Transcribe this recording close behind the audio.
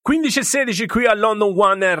15:16 qui a London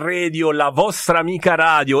One Radio, la vostra amica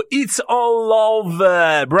radio. It's All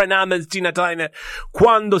Love, Brian Adams, Tina Turner,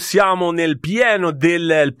 quando siamo nel pieno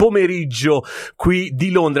del pomeriggio qui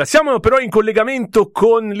di Londra. Siamo però in collegamento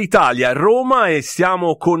con l'Italia, Roma, e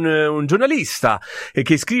siamo con un giornalista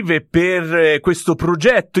che scrive per questo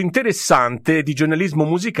progetto interessante di giornalismo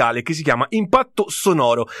musicale che si chiama Impatto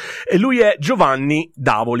Sonoro. E lui è Giovanni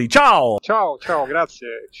Davoli. Ciao! Ciao,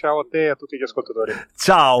 grazie. Ciao a te e a tutti gli ascoltatori.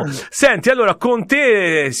 Ciao. Senti, allora con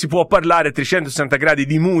te si può parlare 360 gradi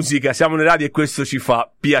di musica, siamo in radio e questo ci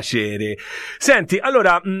fa piacere. Senti,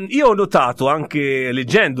 allora io ho notato, anche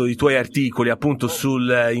leggendo i tuoi articoli appunto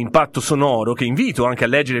sul impatto sonoro, che invito anche a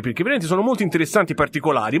leggere perché veramente sono molto interessanti e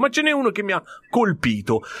particolari, ma ce n'è uno che mi ha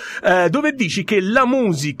colpito, dove dici che la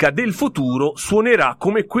musica del futuro suonerà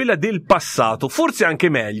come quella del passato, forse anche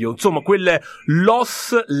meglio, insomma quel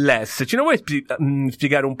lossless. Ce ne vuoi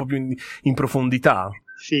spiegare un po' più in profondità?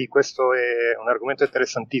 Sì, questo è un argomento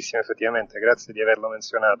interessantissimo effettivamente, grazie di averlo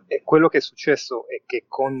menzionato. E quello che è successo è che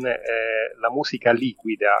con la musica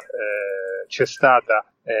liquida c'è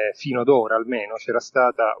stata, fino ad ora almeno, c'era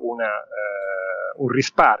stata un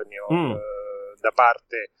risparmio da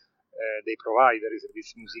parte dei provider dei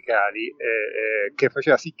servizi musicali che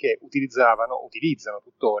faceva sì che utilizzano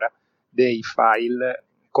tuttora dei file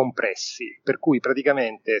compressi, per cui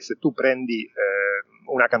praticamente se tu prendi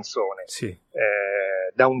una canzone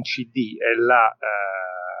da un CD e la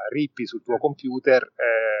rippi sul tuo computer,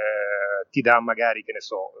 ti dà magari, che ne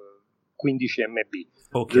so, 15 MB.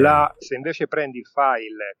 Okay. Se invece prendi il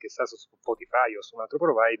file che sta su Spotify o su un altro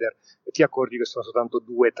provider, ti accorgi che sono soltanto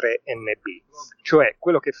 2-3 MB. Cioè,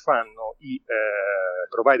 quello che fanno i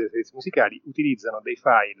provider di servizi musicali, utilizzano dei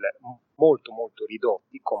file molto molto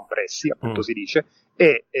ridotti, compressi, appunto si dice,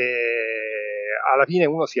 e alla fine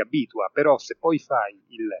uno si abitua, però se poi fai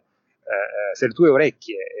se le tue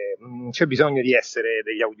orecchie, non c'è bisogno di essere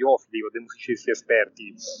degli audiofili o dei musicisti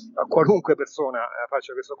esperti, qualunque persona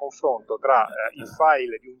faccia questo confronto tra il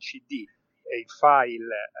file di un CD e il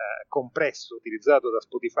file compresso utilizzato da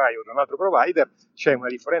Spotify o da un altro provider, c'è una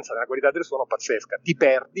differenza nella qualità del suono pazzesca, ti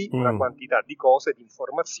perdi una quantità di cose, di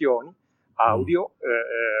informazioni audio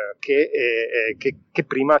che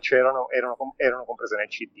prima erano comprese nel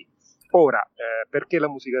CD. Ora, perché la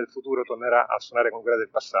musica del futuro tornerà a suonare come quella del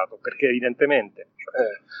passato? Perché evidentemente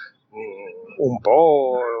un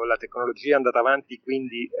po' la tecnologia è andata avanti,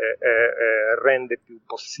 quindi rende più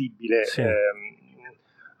possibile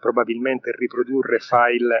probabilmente riprodurre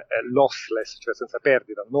file lossless, cioè senza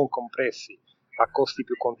perdita, non compressi, a costi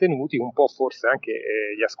più contenuti. Un po' forse anche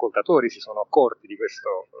gli ascoltatori si sono accorti di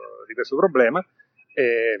questo problema.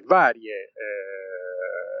 Varie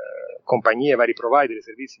compagnie, vari provider di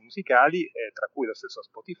servizi musicali, tra cui lo stesso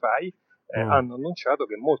Spotify, hanno annunciato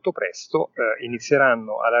che molto presto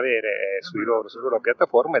inizieranno ad avere sulle loro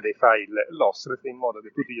piattaforme dei file lossless, in modo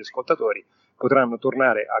che tutti gli ascoltatori potranno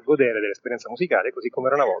tornare a godere dell'esperienza musicale così come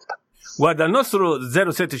era una volta. Guarda, il nostro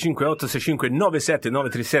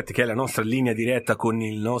 0758659797, che è la nostra linea diretta con con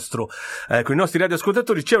i nostri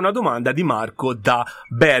radioascoltatori, c'è una domanda di Marco da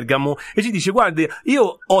Bergamo e ci dice: guarda,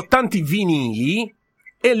 io ho tanti vinili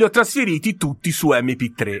e li ho trasferiti tutti su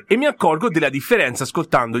MP3 e mi accorgo della differenza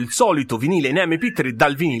ascoltando il solito vinile in MP3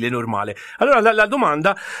 dal vinile normale. Allora la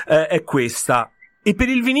domanda è questa: e per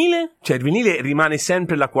il vinile? Cioè il vinile rimane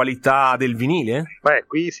sempre la qualità del vinile? Beh,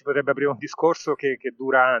 qui si potrebbe aprire un discorso che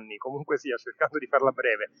dura anni. Comunque sia, cercando di farla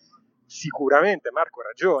breve, sicuramente Marco ha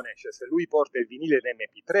ragione, cioè se lui porta il vinile in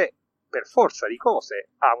MP3, per forza di cose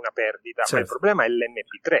ha una perdita, ma il problema è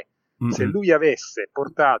l'MP3. Se lui avesse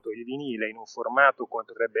portato il vinile in un formato come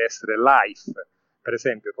potrebbe essere Live, per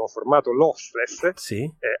esempio, con formato lossless,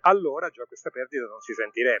 allora già questa perdita non si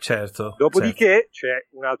sentirebbe. Dopodiché c'è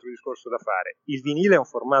un altro discorso da fare. Il vinile è un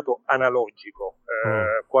formato analogico,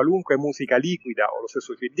 qualunque musica liquida o lo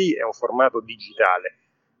stesso CD è un formato digitale.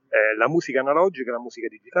 La musica analogica e la musica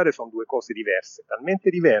digitale sono due cose diverse, talmente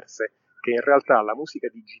diverse che in realtà la musica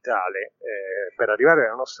digitale, per arrivare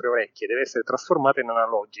alle nostre orecchie, deve essere trasformata in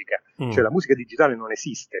analogica. Cioè la musica digitale non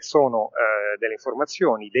esiste, sono delle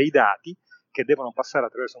informazioni, dei dati che devono passare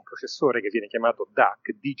attraverso un processore che viene chiamato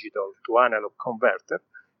DAC, Digital to Analog Converter,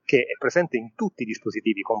 che è presente in tutti i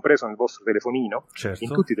dispositivi, compreso nel vostro telefonino,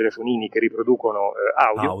 in tutti i telefonini che riproducono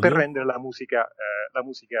audio, per rendere la musica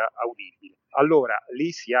audibile. Allora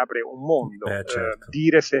lì si apre un mondo.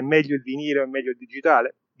 Dire se è meglio il vinile o è meglio il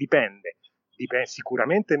digitale dipende.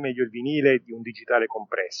 Sicuramente è meglio il vinile di un digitale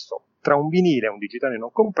compresso. Tra un vinile e un digitale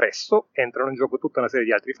non compresso entrano in gioco tutta una serie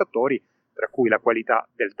di altri fattori, tra cui la qualità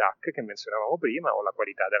del DAC che menzionavamo prima, o la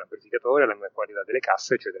qualità dell'amplificatore, la qualità delle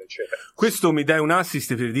casse, eccetera, eccetera. Questo mi dai un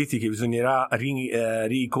assist per dirti che bisognerà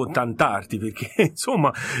ricontattarti, perché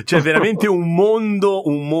insomma c'è veramente un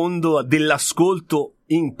mondo dell'ascolto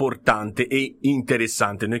importante e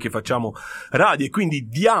interessante. Noi che facciamo radio e quindi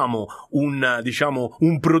diamo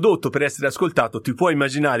un prodotto per essere ascoltato, ti puoi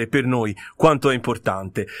immaginare per noi quanto è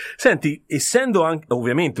importante. Senti, essendo anche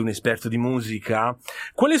ovviamente un esperto di musica,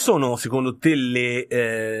 quali sono secondo te le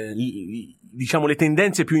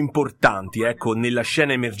tendenze più importanti, ecco, nella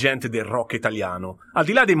scena emergente del rock italiano, al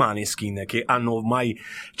di là dei Maneskin che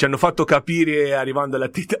ci hanno fatto capire, arrivando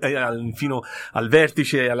fino al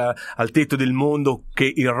vertice, al tetto del mondo,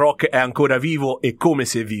 che il rock è ancora vivo e come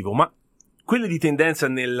se è vivo, ma quelle di tendenza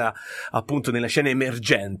nella scena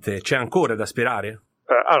emergente c'è ancora da sperare?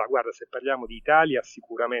 Allora, guarda, se parliamo di Italia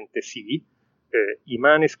sicuramente sì. I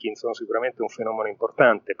Maneskin sono sicuramente un fenomeno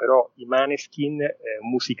importante, però i Maneskin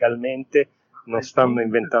musicalmente non stanno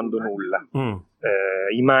inventando nulla.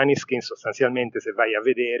 I Maneskin sostanzialmente, se vai a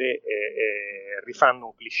vedere, rifanno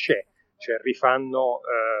un cliché, cioè rifanno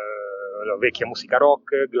la vecchia musica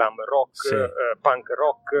rock, glam rock, sì, punk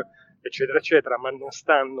rock, eccetera, eccetera, ma non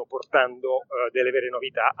stanno portando delle vere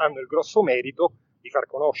novità. Hanno il grosso merito di far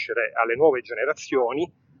conoscere alle nuove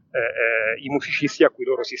generazioni i musicisti a cui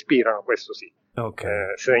loro si ispirano, questo sì.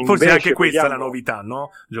 Okay. Forse anche questa è la novità,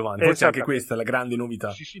 no, Giovanni? Forse anche questa è la grande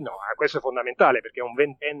novità. Sì, no, questo è fondamentale, perché un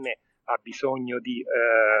ventenne ha bisogno di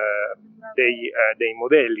dei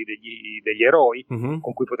modelli, degli eroi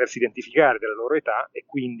con cui potersi identificare della loro età, e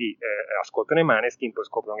quindi ascoltano i Maneskin, poi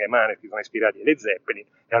scoprono che i Maneskin sono ispirati ai Led Zeppelin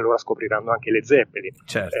e allora scopriranno anche Led Zeppelin.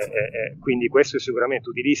 Certo. Quindi questo è sicuramente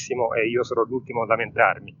utilissimo e io sarò l'ultimo a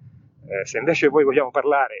lamentarmi. Se invece voi vogliamo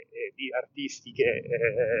parlare di artisti che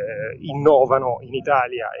innovano in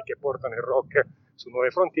Italia e che portano il rock su nuove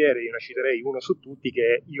frontiere, io ne citerei uno su tutti,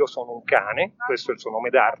 che è Io sono un cane, questo è il suo nome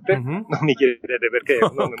d'arte, non mi chiedete perché, è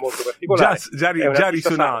un nome molto particolare. già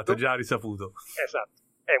risuonato, già risaputo. Esatto,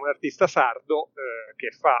 è un artista sardo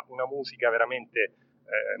che fa una musica veramente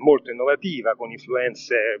molto innovativa, con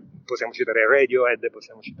influenze, possiamo citare Radiohead,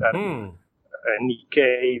 possiamo citare Nick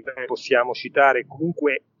Cave, possiamo citare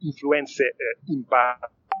comunque influenze in parte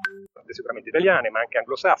sicuramente italiane, ma anche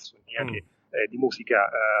anglosassoni, anche di musica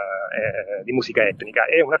etnica.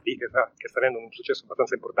 È un artista che sta avendo un successo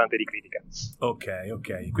abbastanza importante di critica.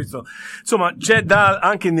 Ok. Questo, insomma, c'è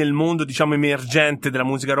anche nel mondo, diciamo, emergente della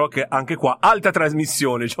musica rock, anche qua, alta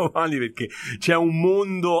trasmissione, Giovanni, perché c'è un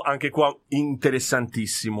mondo anche qua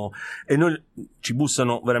interessantissimo e noi ci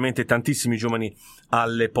bussano veramente tantissimi giovani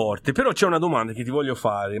alle porte. Però c'è una domanda che ti voglio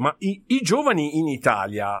fare: ma i giovani in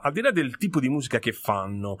Italia, al di là del tipo di musica che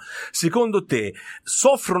fanno, secondo te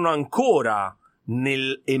soffrono ancora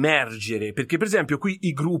nell'emergere? Perché per esempio qui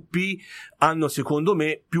i gruppi hanno, secondo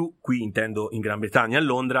me, qui intendo in Gran Bretagna, a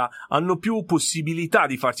Londra, hanno più possibilità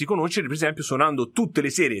di farsi conoscere, per esempio suonando tutte le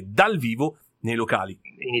sere dal vivo nei locali.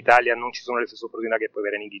 In Italia non ci sono le stesse opportunità che puoi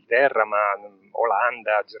avere in Inghilterra, ma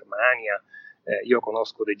Olanda, Germania. Io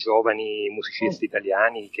conosco dei giovani musicisti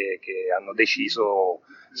italiani che hanno deciso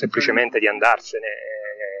semplicemente di andarsene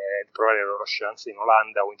e trovare le loro chance in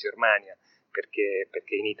Olanda o in Germania,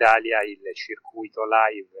 perché in Italia il circuito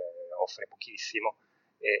live offre pochissimo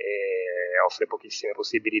e offre pochissime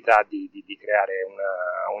possibilità di creare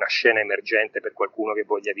una scena emergente per qualcuno che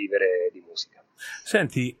voglia vivere di musica.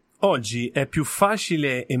 Senti, oggi è più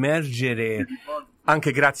facile emergere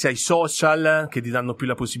anche grazie ai social, che ti danno più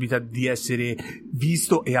la possibilità di essere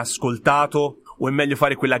visto e ascoltato, o è meglio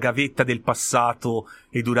fare quella gavetta del passato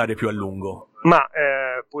e durare più a lungo? Ma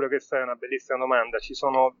pure questa è una bellissima domanda. Ci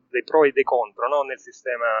sono dei pro e dei contro, no? Nel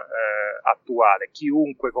sistema attuale.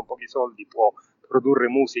 Chiunque con pochi soldi può produrre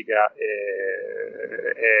musica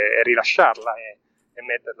e rilasciarla e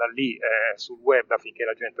metterla lì sul web affinché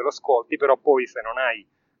la gente lo ascolti, però poi se non hai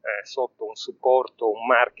sotto un supporto, un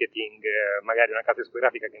marketing, magari una casa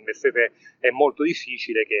discografica che investete, è molto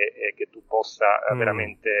difficile che tu possa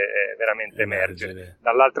veramente emergere.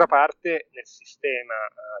 Dall'altra parte, nel sistema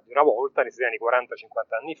di una volta, nei sistemi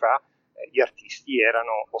 40-50 anni fa, gli artisti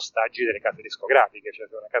erano ostaggi delle case discografiche, cioè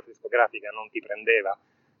se una casa discografica non ti prendeva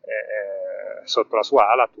sotto la sua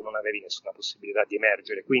ala, tu non avevi nessuna possibilità di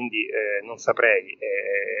emergere, quindi non saprei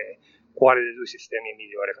quale dei due sistemi è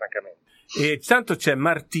migliore, francamente. E tanto c'è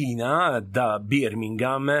Martina da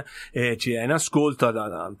Birmingham, ci è in ascolto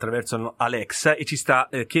attraverso Alexa e ci sta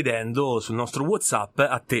chiedendo sul nostro WhatsApp,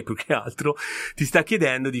 a te più che altro, ti sta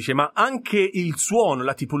chiedendo, dice: ma anche il suono,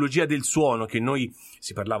 la tipologia del suono che noi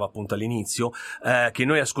si parlava appunto all'inizio, che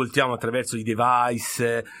noi ascoltiamo attraverso i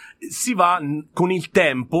device, si va con il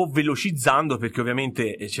tempo velocizzando, perché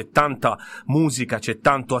ovviamente c'è tanta musica, c'è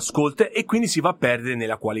tanto ascolto e quindi si va a perdere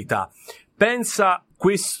nella qualità. Pensa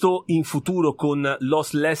questo in futuro con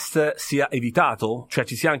lossless sia evitato? Cioè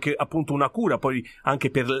ci sia anche appunto una cura poi anche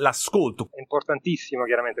per l'ascolto? È importantissimo,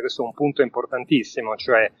 chiaramente, questo è un punto importantissimo,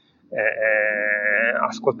 cioè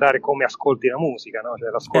ascoltare come ascolti la musica, no? Cioè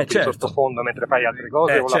l'ascolti in sottofondo mentre fai altre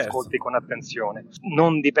cose o l'ascolti con attenzione.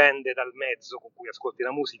 Non dipende dal mezzo con cui ascolti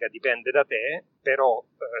la musica, dipende da te, però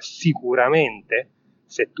sicuramente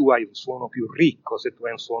se tu hai un suono più ricco, se tu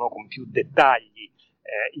hai un suono con più dettagli,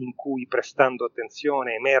 in cui prestando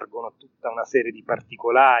attenzione emergono tutta una serie di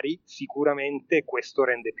particolari, sicuramente questo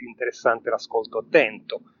rende più interessante l'ascolto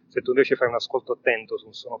attento. Se tu invece fai un ascolto attento su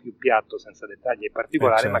un suono più piatto, senza dettagli e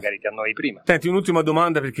particolari, magari ti annoi prima. Senti, un'ultima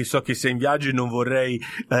domanda, perché so che sei in viaggio e non vorrei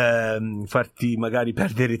farti magari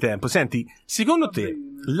perdere tempo. Senti, secondo te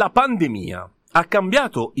la pandemia ha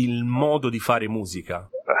cambiato il modo di fare musica?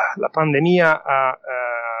 La pandemia ha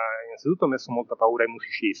innanzitutto messo molta paura ai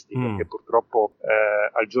musicisti, perché purtroppo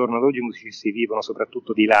al giorno d'oggi i musicisti vivono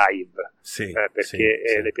soprattutto di live,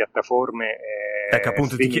 perché le piattaforme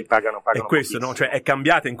appunto pagano è questo, no? Cioè è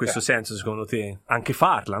cambiata in questo senso, secondo te? Anche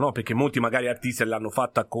farla, no? Perché molti magari artisti l'hanno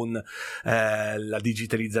fatta con la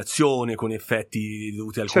digitalizzazione, con effetti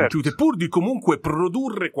dovuti al computer, pur di comunque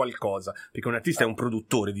produrre qualcosa, perché un artista è un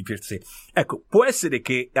produttore di per sé. Ecco, può essere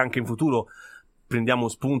che anche in futuro prendano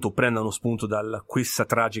spunto da questa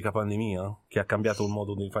tragica pandemia che ha cambiato il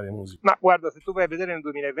modo di fare musica? Ma guarda, se tu vai a vedere nel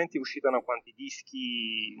 2020 uscivano quanti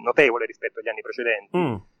dischi notevole rispetto agli anni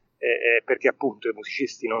precedenti, perché appunto i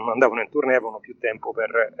musicisti non andavano in tournée, avevano più tempo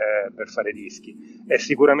per fare dischi, e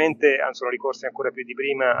sicuramente sono ricorsi ancora più di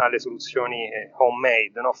prima alle soluzioni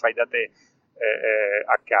homemade, no? Fai da te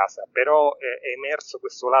a casa, però è emerso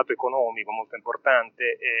questo lato economico molto importante,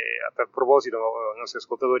 e a tal proposito i nostri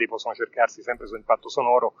ascoltatori possono cercarsi sempre su Impatto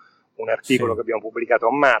Sonoro un articolo che abbiamo pubblicato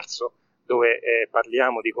a marzo, dove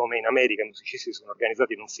parliamo di come in America i musicisti sono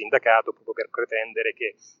organizzati in un sindacato proprio per pretendere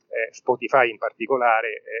che Spotify in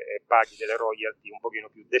particolare paghi delle royalty un pochino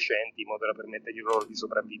più decenti, in modo da permettergli loro di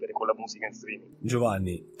sopravvivere con la musica in streaming.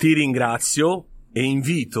 Giovanni, ti ringrazio e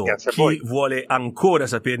invito chi vuole ancora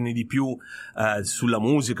saperne di più sulla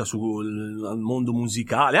musica, sul mondo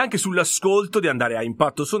musicale, anche sull'ascolto, di andare a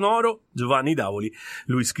Impatto Sonoro. Giovanni Davoli,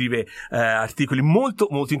 lui scrive articoli molto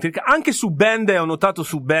molto interessanti, anche su band, ho notato,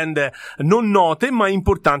 su band non note ma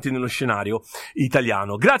importanti nello scenario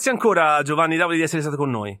italiano. Grazie ancora Giovanni Davoli di essere stato con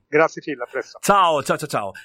noi. Grazie Phil, a presto. Ciao.